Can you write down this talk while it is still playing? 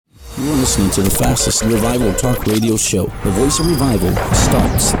You're listening to the fastest revival talk radio show. The Voice of Revival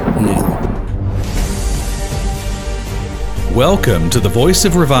starts now. Welcome to the Voice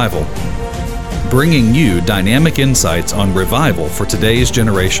of Revival, bringing you dynamic insights on revival for today's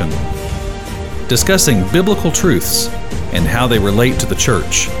generation, discussing biblical truths and how they relate to the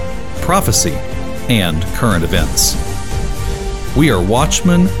church, prophecy, and current events. We are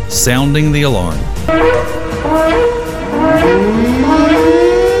watchmen sounding the alarm.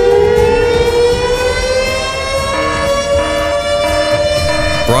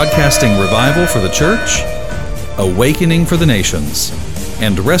 Broadcasting revival for the church, awakening for the nations,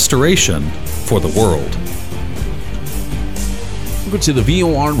 and restoration for the world. Welcome to the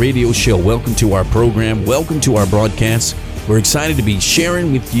VOR Radio Show. Welcome to our program. Welcome to our broadcast. We're excited to be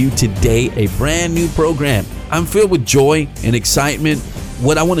sharing with you today a brand new program. I'm filled with joy and excitement.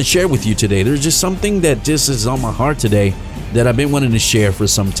 What I want to share with you today, there's just something that just is on my heart today that I've been wanting to share for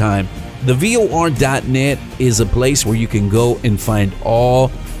some time. The VOR.net is a place where you can go and find all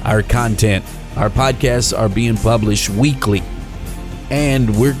our content. Our podcasts are being published weekly,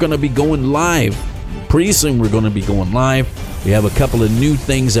 and we're going to be going live. Pretty soon we're going to be going live. We have a couple of new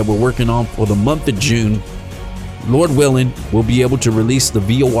things that we're working on for the month of June. Lord willing, we'll be able to release the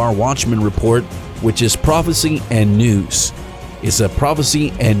VOR Watchman Report, which is prophecy and news. It's a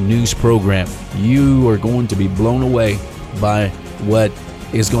prophecy and news program. You are going to be blown away by what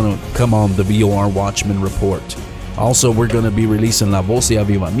is going to come on the VOR Watchman Report. Also, we're going to be releasing La Voz y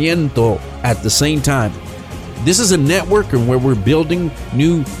Avivamiento at the same time. This is a network where we're building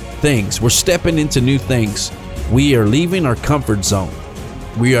new things. We're stepping into new things. We are leaving our comfort zone.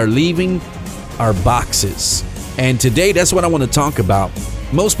 We are leaving our boxes. And today, that's what I want to talk about.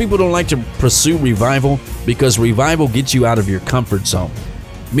 Most people don't like to pursue revival because revival gets you out of your comfort zone.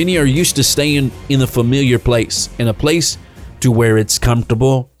 Many are used to staying in a familiar place, in a place to where it's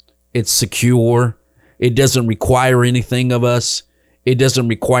comfortable, it's secure, it doesn't require anything of us, it doesn't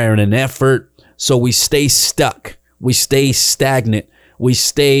require an effort, so we stay stuck, we stay stagnant, we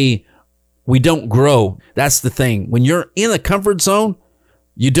don't grow. That's the thing. When you're in a comfort zone,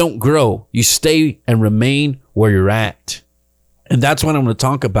 you don't grow. You stay and remain where you're at. And that's what I'm going to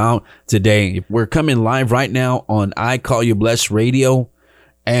talk about today. We're coming live right now on I Call You Blessed Radio.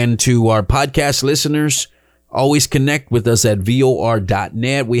 And to our podcast listeners, always connect with us at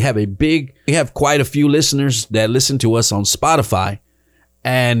VOR.net. We have quite a few listeners that listen to us on Spotify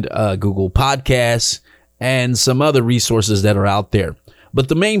and Google Podcasts and some other resources that are out there. But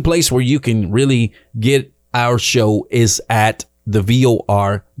the main place where you can really get our show is at the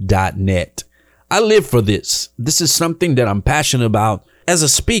VOR.net. I live for this. This is something that I'm passionate about as a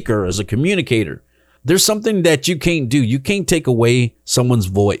speaker, as a communicator. There's something that you can't do. You can't take away someone's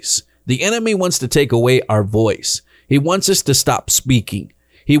voice. The enemy wants to take away our voice. He wants us to stop speaking.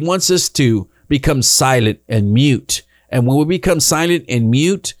 He wants us to become silent and mute. And when we become silent and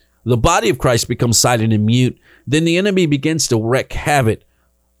mute, the body of Christ becomes silent and mute, then the enemy begins to wreak havoc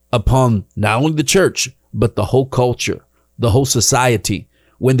upon not only the church, but the whole culture, the whole society.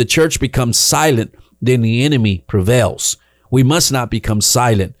 When the church becomes silent, then the enemy prevails. We must not become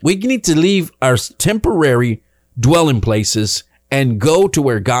silent. We need to leave our temporary dwelling places and go to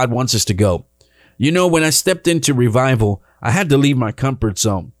where God wants us to go. You know, when I stepped into revival, I had to leave my comfort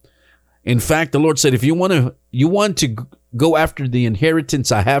zone. In fact, the Lord said, if you want to go after the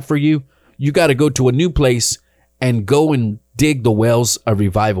inheritance I have for you, you got to go to a new place and go and dig the wells of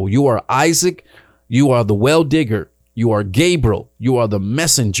revival. You are Isaac. You are the well digger. You are Gabriel. You are the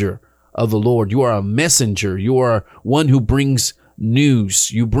messenger of the Lord. You are a messenger. You are one who brings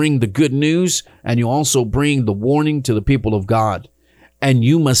news. You bring the good news, and you also bring the warning to the people of God. And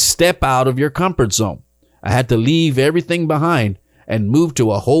you must step out of your comfort zone. I had to leave everything behind and move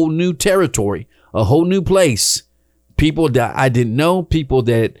to a whole new territory, a whole new place. People that I didn't know,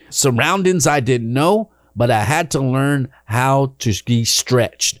 surroundings I didn't know, but I had to learn how to be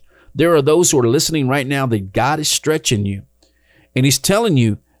stretched. There are those who are listening right now that God is stretching you, and He's telling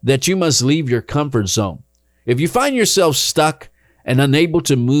you that you must leave your comfort zone. If you find yourself stuck and unable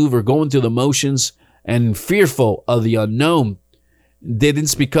to move or going through the motions and fearful of the unknown, then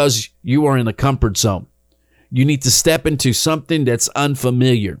it's because you are in a comfort zone. You need to step into something that's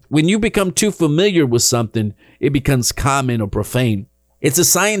unfamiliar. When you become too familiar with something, it becomes common or profane. It's a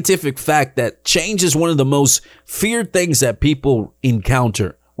scientific fact that change is one of the most feared things that people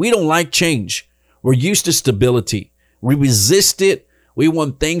encounter. We don't like change. We're used to stability. We resist it. We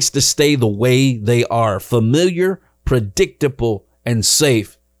want things to stay the way they are, familiar, predictable, and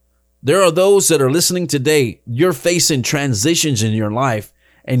safe. There are those that are listening today. You're facing transitions in your life,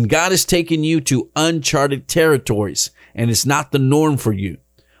 and God is taking you to uncharted territories, and it's not the norm for you.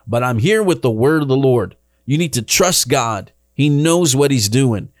 but I'm here with the word of the Lord. You need to trust God. He knows what he's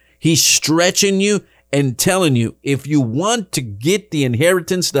doing. He's stretching you and telling you, if you want to get the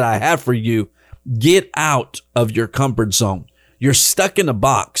inheritance that I have for you, get out of your comfort zone. You're stuck in a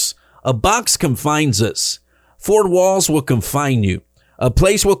box. A box confines us. 4 walls will confine you. A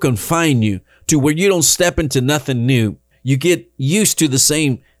place will confine you to where you don't step into nothing new. You get used to the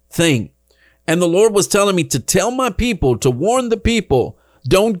same thing. And the Lord was telling me to tell my people, to warn the people,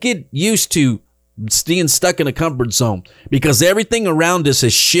 don't get used to staying stuck in a comfort zone, because everything around us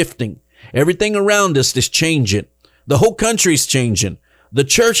is shifting. Everything around us is changing. The whole country's changing. The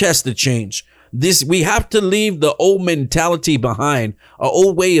church has to change. We have to leave the old mentality behind, our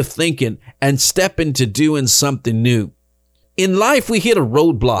old way of thinking, and step into doing something new. In life, we hit a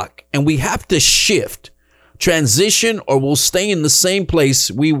roadblock and we have to shift, transition, or we'll stay in the same place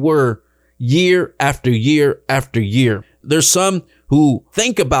we were year after year after year. There's some who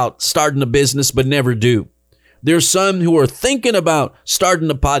think about starting a business but never do. There's some who are thinking about starting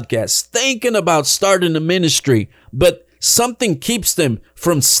a podcast, thinking about starting a ministry, but something keeps them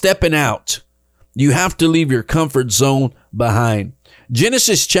from stepping out. You have to leave your comfort zone behind.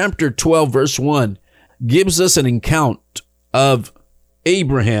 Genesis chapter 12, verse 1 gives us an account of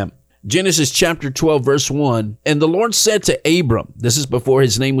Abraham. Genesis chapter 12, verse 1. And the Lord said to Abram, this is before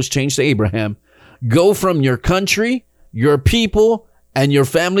his name was changed to Abraham, go from your country, your people, and your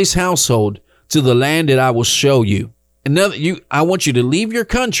family's household to the land that I will show you. I want you to leave your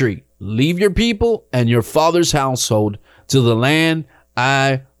country, leave your people, and your father's household to the land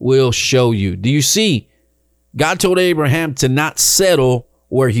I will show you. Do you see? God told Abraham to not settle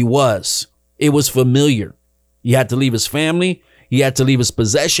where he was. It was familiar. He had to leave his family. He had to leave his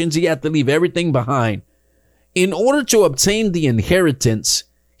possessions. He had to leave everything behind. In order to obtain the inheritance,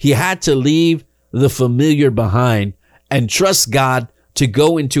 he had to leave the familiar behind and trust God to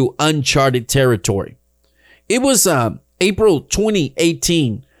go into uncharted territory. It was April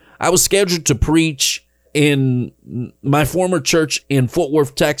 2018. I was scheduled to preach in my former church in Fort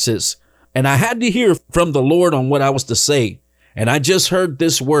Worth, Texas, and I had to hear from the Lord on what I was to say. And I just heard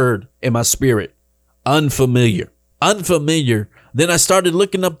this word in my spirit, unfamiliar. Unfamiliar. Then I started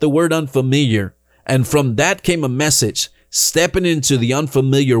looking up the word unfamiliar, and from that came a message, stepping into the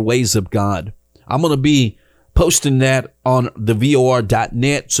unfamiliar ways of God. I'm going to be posting that on the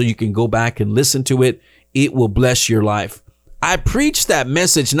VOR.net so you can go back and listen to it. It will bless your life. I preached that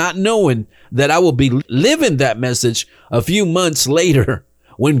message not knowing that I will be living that message a few months later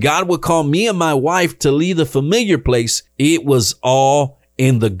when God would call me and my wife to leave the familiar place. It was all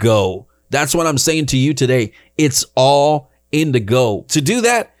in the go. That's what I'm saying to you today. It's all in the go. To do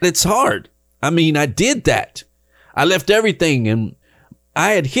that, it's hard. I mean, I did that. I left everything and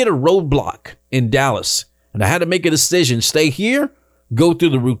I had hit a roadblock in Dallas and I had to make a decision, stay here, go through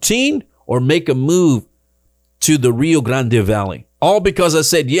the routine, or make a move to the Rio Grande Valley. All because I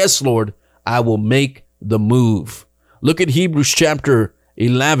said, yes, Lord, I will make the move. Look at Hebrews chapter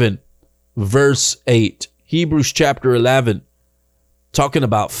 11, verse 8. Hebrews chapter 11, talking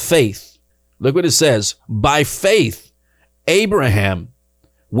about faith. Look what it says. By faith, Abraham,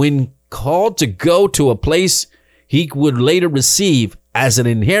 when called to go to a place he would later receive as an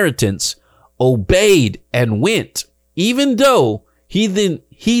inheritance, obeyed and went, even though he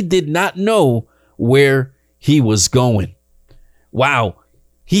did not know where he was going. Wow.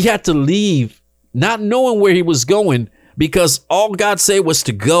 He had to leave not knowing where he was going because all God said was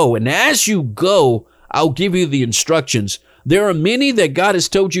to go. And as you go, I'll give you the instructions. There are many that God has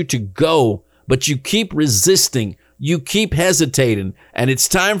told you to go, but you keep resisting. You keep hesitating. And it's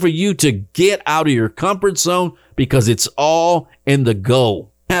time for you to get out of your comfort zone because it's all in the go.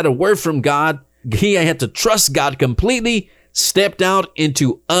 I had a word from God. He had to trust God completely, stepped out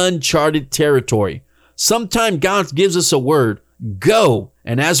into uncharted territory. Sometimes God gives us a word, go.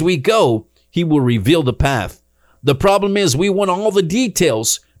 And as we go, he will reveal the path. The problem is we want all the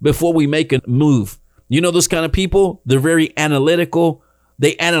details before we make a move. You know those kind of people? They're very analytical.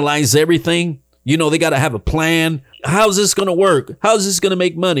 They analyze everything. You know, they got to have a plan. How's this going to work? How's this going to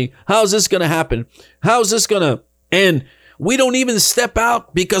make money? How's this going to happen? How's this going to... And we don't even step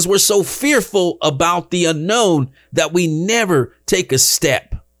out because we're so fearful about the unknown that we never take a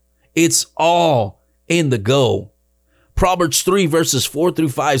step. It's all in the go. Proverbs 3 verses 4 through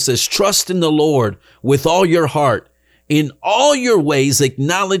 5 says, trust in the Lord with all your heart. In all your ways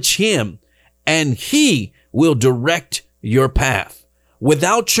acknowledge him, and he will direct your path.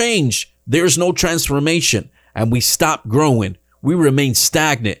 Without change, there's no transformation, and we stop growing. We remain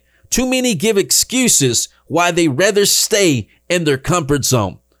stagnant. Too many give excuses why they rather stay in their comfort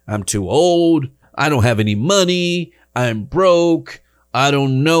zone. I'm too old. I don't have any money. I'm broke. I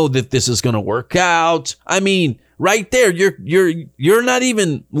don't know that this is going to work out. I mean, right there, you're not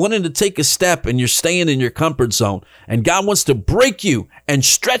even wanting to take a step, and you're staying in your comfort zone. And God wants to break you and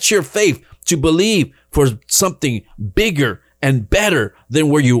stretch your faith to believe for something bigger and better than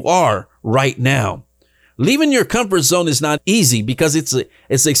where you are right now. Leaving your comfort zone is not easy because it's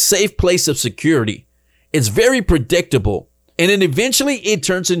a safe place of security. It's very predictable. And then eventually it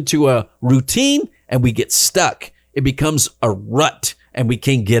turns into a routine and we get stuck. It becomes a rut and we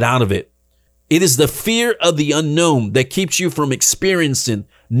can't get out of it. It is the fear of the unknown that keeps you from experiencing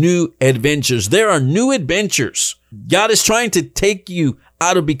new adventures. There are new adventures. God is trying to take you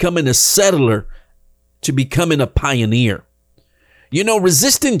out of becoming a settler to becoming a pioneer. You know,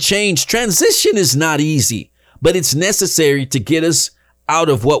 resisting change, transition is not easy, but it's necessary to get us out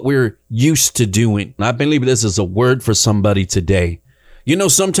of what we're used to doing. I believe this is a word for somebody today. You know,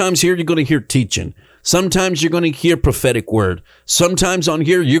 sometimes here you're going to hear teaching. Sometimes you're going to hear prophetic word. Sometimes on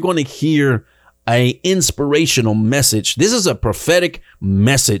here you're going to hear an inspirational message. This is a prophetic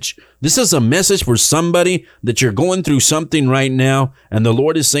message. This is a message for somebody that you're going through something right now, and the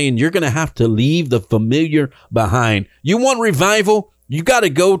Lord is saying you're going to have to leave the familiar behind. You want revival? You got to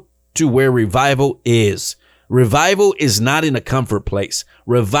go to where revival is. Revival is not in a comfort place.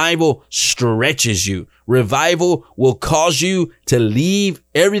 Revival stretches you. Revival will cause you to leave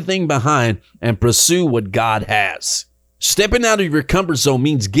everything behind and pursue what God has. Stepping out of your comfort zone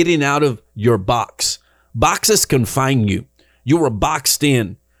means getting out of your box. Boxes confine you. You are boxed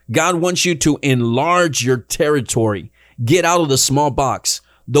in. God wants you to enlarge your territory. Get out of the small box.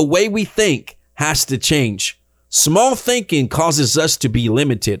 The way we think has to change. Small thinking causes us to be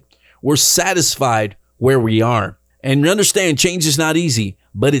limited. We're satisfied where we are. And understand, change is not easy,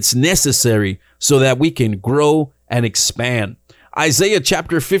 but it's necessary so that we can grow and expand. Isaiah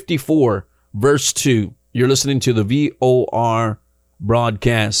chapter 54, verse 2. You're listening to the VOR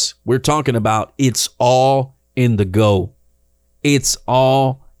broadcast. We're talking about it's all in the go. It's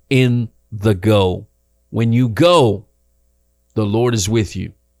all in the go. When you go, the Lord is with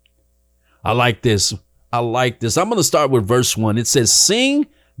you. I like this. I'm going to start with verse 1. It says, "Sing,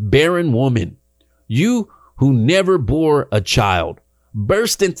 barren woman, you who never bore a child.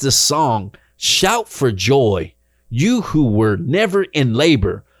 Burst into song, shout for joy, you who were never in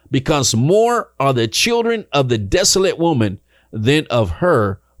labor, because more are the children of the desolate woman than of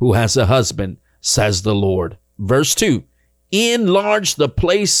her who has a husband, says the Lord." Verse 2, "Enlarge the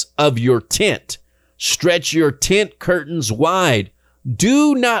place of your tent. Stretch your tent curtains wide.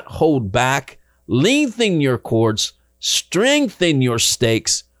 Do not hold back. Lengthen your cords. Strengthen your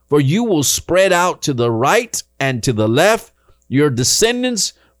stakes, for you will spread out to the right and to the left. Your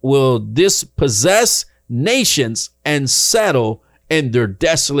descendants will dispossess nations and settle in their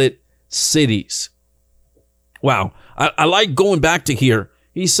desolate cities." Wow. I like going back to here.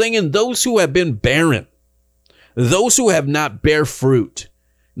 He's saying those who have been barren, those who have not bear fruit.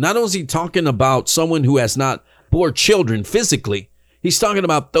 Not only is he talking about someone who has not bore children physically, he's talking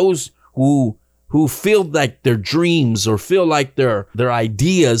about those who feel like their dreams or feel like their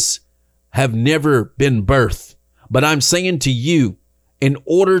ideas have never been birthed. But I'm saying to you, in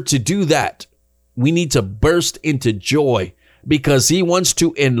order to do that, we need to burst into joy, because he wants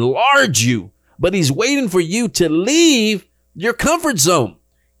to enlarge you, but he's waiting for you to leave your comfort zone.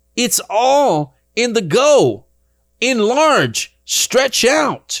 It's all in the go. Enlarge, stretch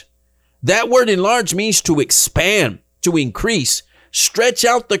out. That word enlarge means to expand, to increase. Stretch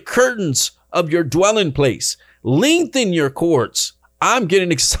out the curtains of your dwelling place. Lengthen your cords. I'm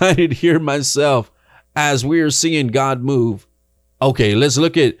getting excited here myself as we are seeing God move. Okay, let's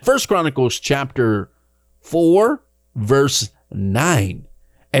look at 1 Chronicles chapter 4, verse 9.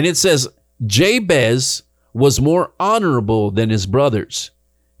 And it says, "Jabez was more honorable than his brothers.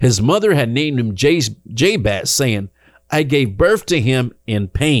 His mother had named him Jabez, saying, I gave birth to him in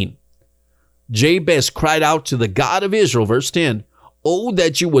pain. Jabez cried out to the God of Israel," verse 10, "Oh,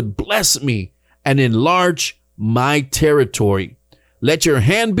 that you would bless me and enlarge my territory. Let your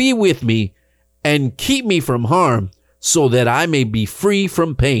hand be with me and keep me from harm, so that I may be free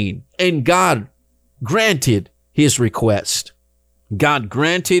from pain." And God granted his request. God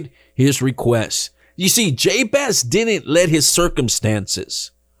granted his request. You see, Jabez didn't let his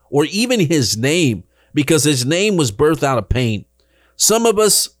circumstances or even his name, because his name was birthed out of pain. Some of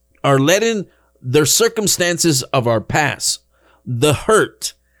us are letting the circumstances of our past, the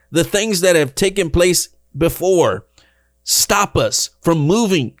hurt, the things that have taken place before, stop us from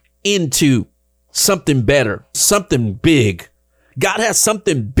moving into something better, something big. God has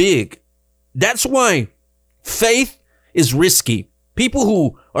something big. That's why faith is risky. People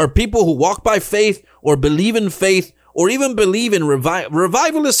who walk by faith or believe in faith or even believe in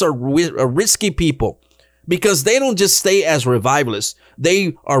revivalists are risky people because they don't just stay as revivalists.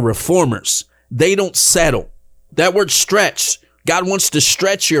 They are reformers. They don't settle. That word stretch, God wants to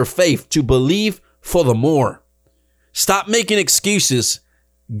stretch your faith to believe for the more. Stop making excuses.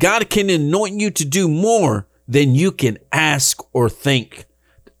 God can anoint you to do more than you can ask or think.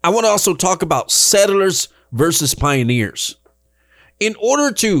 I want to also talk about settlers versus pioneers. In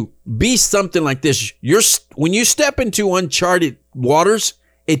order to be something like this, when you step into uncharted waters,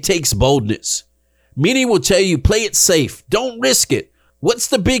 it takes boldness. Many will tell you, play it safe. Don't risk it. What's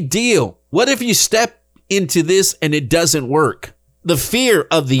the big deal? What if you step into this and it doesn't work? The fear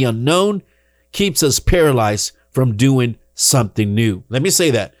of the unknown keeps us paralyzed from doing something new. Let me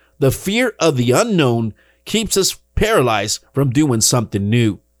say that. The fear of the unknown keeps us paralyzed from doing something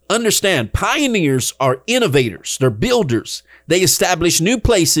new. Understand, pioneers are innovators. They're builders. They establish new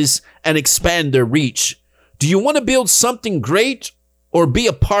places and expand their reach. Do you want to build something great or be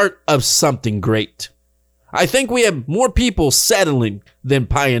a part of something great? I think we have more people settling than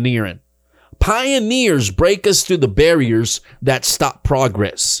pioneering. Pioneers break us through the barriers that stop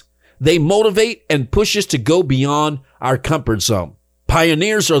progress. They motivate and push us to go beyond our comfort zone.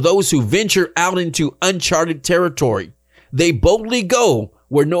 Pioneers are those who venture out into uncharted territory. They boldly go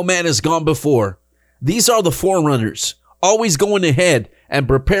where no man has gone before. These are the forerunners, always going ahead and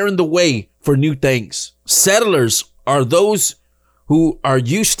preparing the way for new things. Settlers are those who are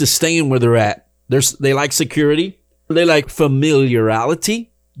used to staying where they're at. They like security. They like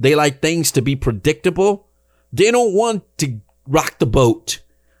familiarity. They like things to be predictable. They don't want to rock the boat.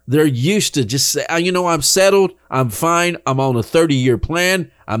 They're used to just say, I'm settled. I'm fine. I'm on a 30-year plan.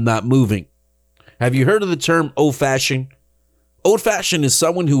 I'm not moving. Have you heard of the term old-fashioned? Old-fashioned is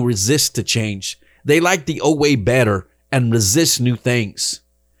someone who resists to change. They like the old way better and resist new things.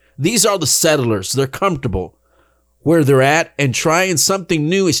 These are the settlers. They're comfortable where they're at, and trying something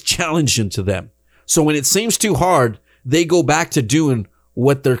new is challenging to them. So when it seems too hard, they go back to doing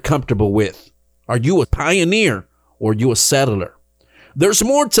what they're comfortable with. Are you a pioneer or are you a settler? There's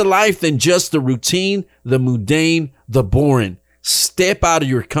more to life than just the routine, the mundane, the boring. Step out of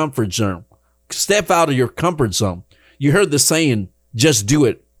your comfort zone. Step out of your comfort zone. You heard the saying, just do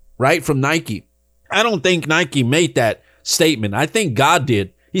it, right? From Nike. I don't think Nike made that statement. I think God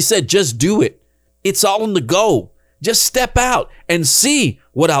did. He said, just do it. It's all in the go. Just step out and see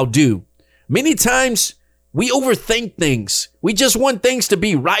what I'll do. Many times we overthink things. We just want things to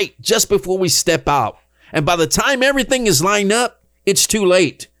be right just before we step out. And by the time everything is lined up, it's too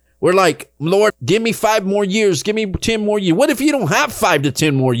late. We're like, Lord, give me 5 more years. Give me 10 more years. What if you don't have 5 to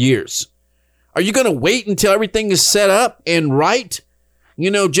 10 more years? Are you going to wait until everything is set up and right?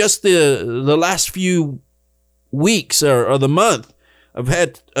 Just the last few weeks or the month, I've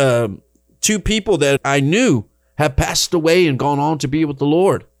had 2 people that I knew have passed away and gone on to be with the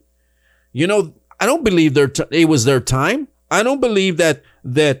Lord. I don't believe it was their time. I don't believe that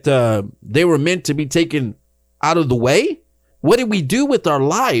they were meant to be taken out of the way. What did we do with our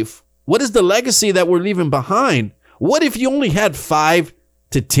life? What is the legacy that we're leaving behind? What if you only had 5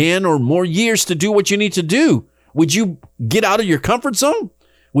 to 10 or more years to do what you need to do? Would you get out of your comfort zone?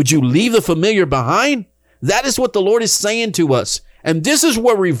 Would you leave the familiar behind? That is what the Lord is saying to us. And this is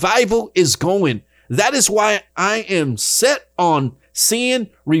where revival is going. That is why I am set on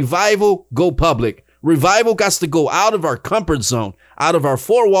seeing revival go public. Revival got to go out of our comfort zone, out of our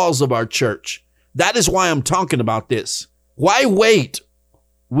 4 walls of our church. That is why I'm talking about this. Why wait?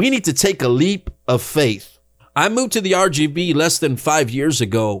 We need to take a leap of faith. I moved to the RGV less than 5 years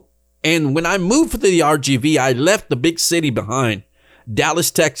ago. And when I moved to the RGV, I left the big city behind. Dallas,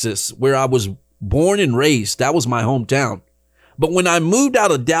 Texas, where I was born and raised. That was my hometown. But when I moved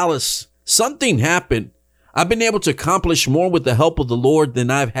out of Dallas, something happened. I've been able to accomplish more with the help of the Lord than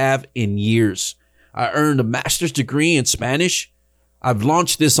I have in years. I earned a master's degree in Spanish. I've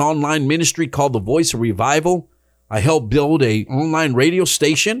launched this online ministry called the Voice of Revival. I helped build an online radio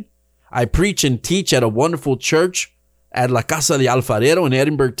station. I preach and teach at a wonderful church at La Casa de Alfarero in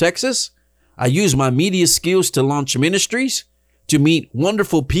Edinburgh, Texas. I use my media skills to launch ministries, to meet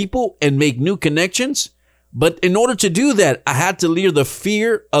wonderful people and make new connections. But in order to do that, I had to leave the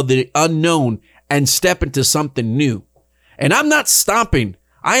fear of the unknown and step into something new. And I'm not stopping.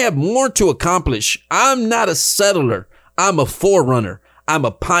 I have more to accomplish. I'm not a settler. I'm a forerunner. I'm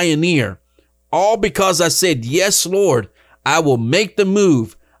a pioneer. All because I said, yes, Lord, I will make the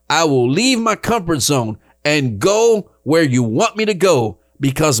move. I will leave my comfort zone and go where you want me to go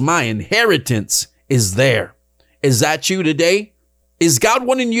because my inheritance is there. Is that you today? Is God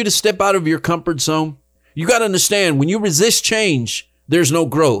wanting you to step out of your comfort zone? You got to understand, when you resist change, there's no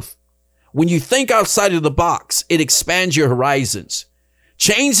growth. When you think outside of the box, it expands your horizons.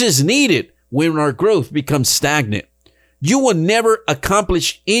 Change is needed when our growth becomes stagnant. You will never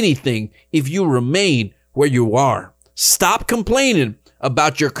accomplish anything if you remain where you are. Stop complaining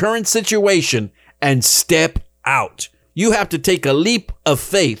about your current situation and step out. You have to take a leap of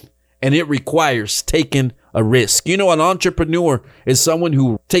faith, and it requires taking a risk. You know, an entrepreneur is someone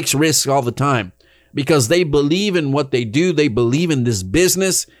who takes risks all the time because they believe in what they do. They believe in this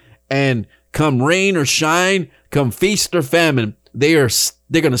business, and come rain or shine, come feast or famine, they're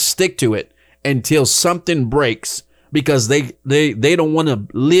going to stick to it until something breaks, because they don't want to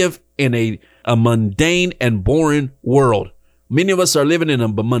live in a mundane and boring world. Many of us are living in a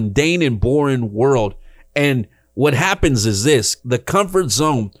mundane and boring world. And what happens is this: the comfort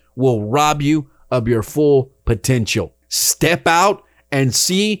zone will rob you of your full potential. Step out and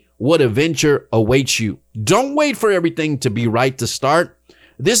see what adventure awaits you. Don't wait for everything to be right to start.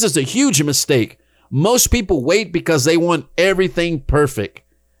 This is a huge mistake. Most people wait because they want everything perfect.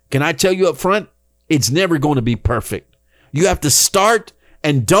 Can I tell you up front? It's never going to be perfect. You have to start,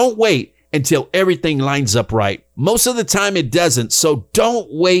 and don't wait until everything lines up right. Most of the time it doesn't. So don't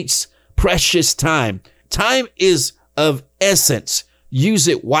waste precious time. Time is of essence. Use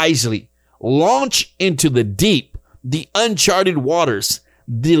it wisely. Launch into the deep, the uncharted waters,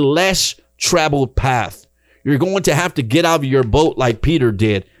 the less traveled path. You're going to have to get out of your boat like Peter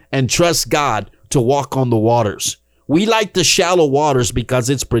did and trust God to walk on the waters. We like the shallow waters because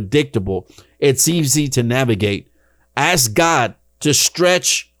it's predictable. It's easy to navigate. Ask God to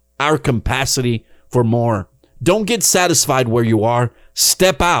stretch our capacity for more. Don't get satisfied where you are.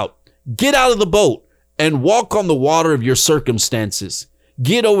 Step out. Get out of the boat and walk on the water of your circumstances.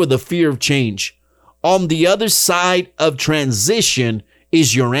 Get over the fear of change. On the other side of transition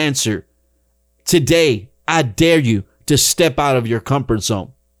is your answer. Today, I dare you to step out of your comfort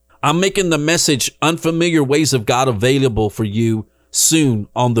zone. I'm making the message Unfamiliar Ways of God available for you soon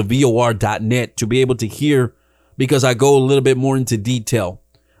on the VOR.net to be able to hear, because I go a little bit more into detail.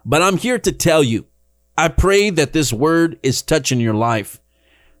 But I'm here to tell you, I pray that this word is touching your life.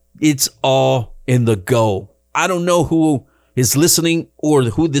 It's all in the go. I don't know who is listening or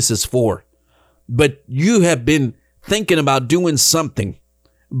who this is for, but you have been thinking about doing something,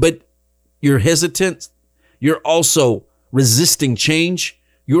 but you're hesitant. You're also resisting change.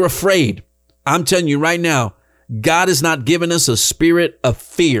 You're afraid. I'm telling you right now, God has not given us a spirit of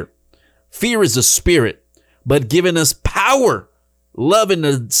fear. Fear is a spirit, but given us power, love, and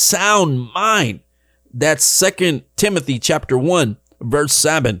a sound mind. That's 2 Timothy chapter 1, verse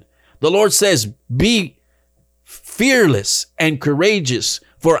 7. The Lord says, be fearless and courageous,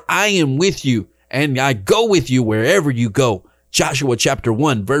 for I am with you, and I go with you wherever you go. Joshua chapter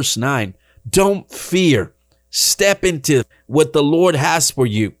 1, verse 9. Don't fear. Step into what the Lord has for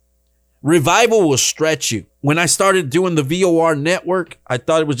you. Revival will stretch you. When I started doing the VOR network, I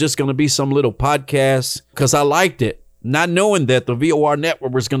thought it was just going to be some little podcast because I liked it, not knowing that the VOR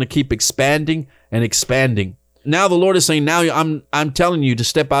network was going to keep expanding and expanding. Now the Lord is saying, now I'm telling you to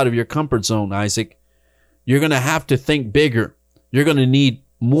step out of your comfort zone, Isaac. You're going to have to think bigger. You're going to need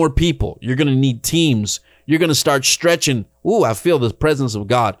more people. You're going to need teams. You're going to start stretching. Ooh, I feel the presence of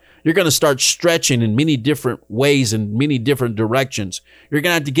God. You're going to start stretching in many different ways and many different directions. You're going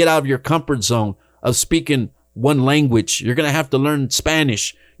to have to get out of your comfort zone of speaking one language. You're going to have to learn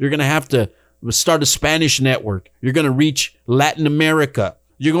Spanish. You're going to have to start a Spanish network. You're going to reach Latin America.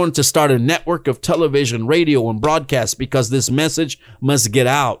 You're going to start a network of television, radio, and broadcast because this message must get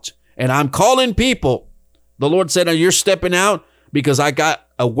out. And I'm calling people. The Lord said, you're stepping out because I got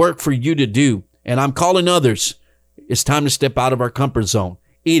a work for you to do. And I'm calling others. It's time to step out of our comfort zone.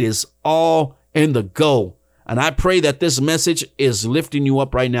 It is all in the go. And I pray that this message is lifting you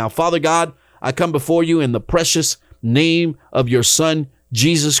up right now. Father God, I come before you in the precious name of your Son,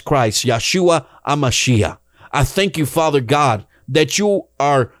 Jesus Christ, Yeshua HaMashiach. I thank you, Father God, that you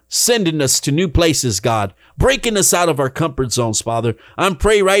are sending us to new places, God, breaking us out of our comfort zones, Father. I'm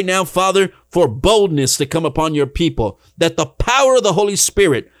praying right now, Father, for boldness to come upon your people, that the power of the Holy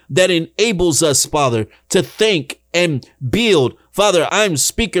Spirit that enables us, Father, to think and build. Father, I'm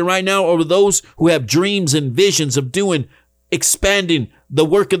speaking right now over those who have dreams and visions of expanding the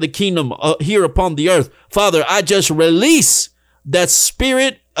work of the kingdom here upon the earth. Father, I just release that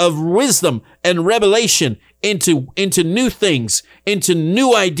spirit of wisdom and revelation into new things, into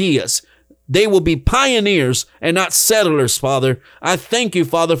new ideas. They will be pioneers and not settlers, Father. I thank you,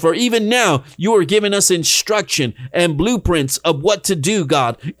 Father, for even now you are giving us instruction and blueprints of what to do,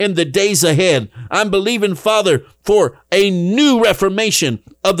 God, in the days ahead. I'm believing, Father, for a new reformation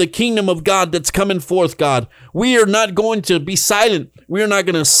of the kingdom of God that's coming forth, God. We are not going to be silent. We are not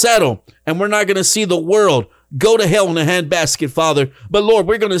going to settle. And and we're not going to see the world go to hell in a handbasket, Father. But Lord,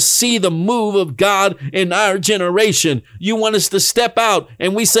 we're going to see the move of God in our generation. You want us to step out,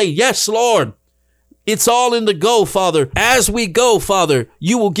 and we say, yes, Lord. It's all in the go, Father. As we go, Father,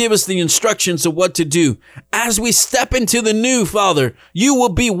 you will give us the instructions of what to do. As we step into the new, Father, you will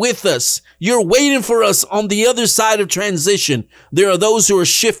be with us. You're waiting for us on the other side of transition. There are those who are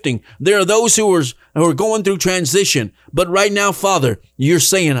shifting. There are those who are going through transition. But right now, Father, you're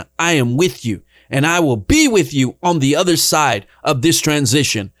saying, I am with you, and I will be with you on the other side of this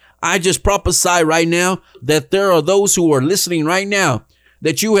transition. I just prophesy right now that there are those who are listening right now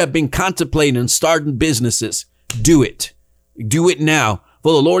that you have been contemplating and starting businesses. Do it. Do it now.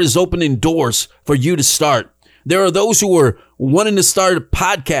 For the Lord is opening doors for you to start. There are those who are wanting to start a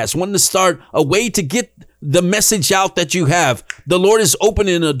podcast, wanting to start a way to get the message out that you have. The Lord is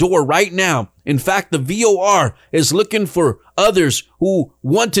opening a door right now. In fact, the VOR is looking for others who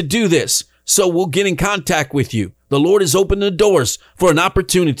want to do this. So we'll get in contact with you. The Lord is opening the doors for an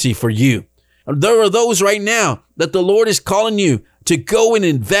opportunity for you. There are those right now that the Lord is calling you to go and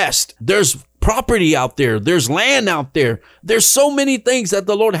invest. There's property out there. There's land out there. There's so many things that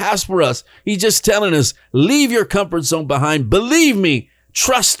the Lord has for us. He's just telling us, leave your comfort zone behind. Believe me,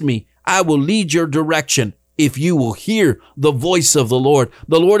 trust me, I will lead your direction. If you will hear the voice of the Lord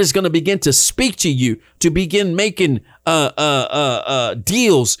is going to begin to speak to you, to begin making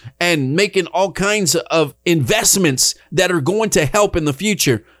deals and making all kinds of investments that are going to help in the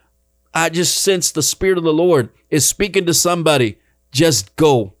future. I just sense the Spirit of the Lord is speaking to somebody. Just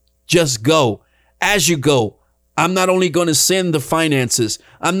go. Just go. As you go, I'm not only going to send the finances.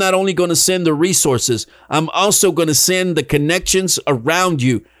 I'm not only going to send the resources. I'm also going to send the connections around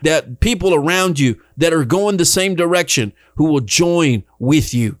you, that people around you that are going the same direction who will join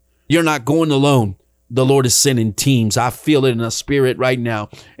with you. You're not going alone. The Lord is sending teams. I feel it in the spirit right now.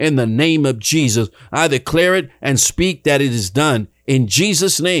 In the name of Jesus, I declare it and speak that it is done. In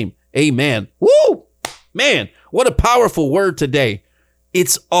Jesus' name, amen. Woo! Man, what a powerful word today.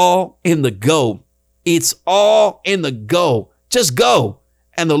 It's all in the go. It's all in the go. Just go,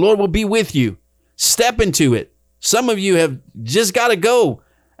 and the Lord will be with you. Step into it. Some of you have just got to go,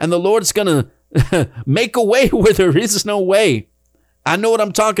 and the Lord's going to make a way where there is no way. I know what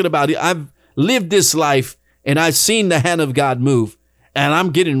I'm talking about. I've lived this life, and I've seen the hand of God move, and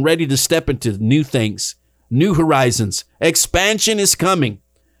I'm getting ready to step into new things, new horizons. Expansion is coming.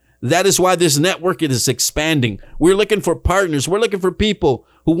 That is why this network is expanding. We're looking for partners. We're looking for people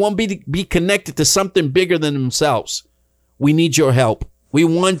who want to be connected to something bigger than themselves. We need your help. We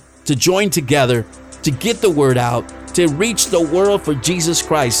want to join together to get the word out, to reach the world for Jesus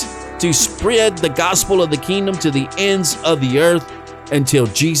Christ, to spread the gospel of the kingdom to the ends of the earth until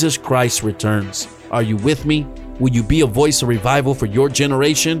Jesus Christ returns. Are you with me? Will you be a voice of revival for your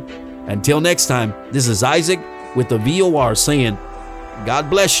generation? Until next time, this is Isaac with the VOR saying,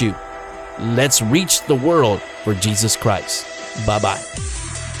 God bless you. Let's reach the world for Jesus Christ. Bye-bye.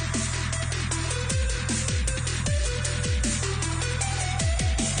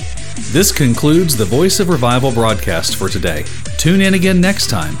 This concludes the Voice of Revival broadcast for today. Tune in again next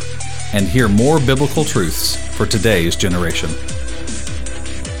time and hear more biblical truths for today's generation.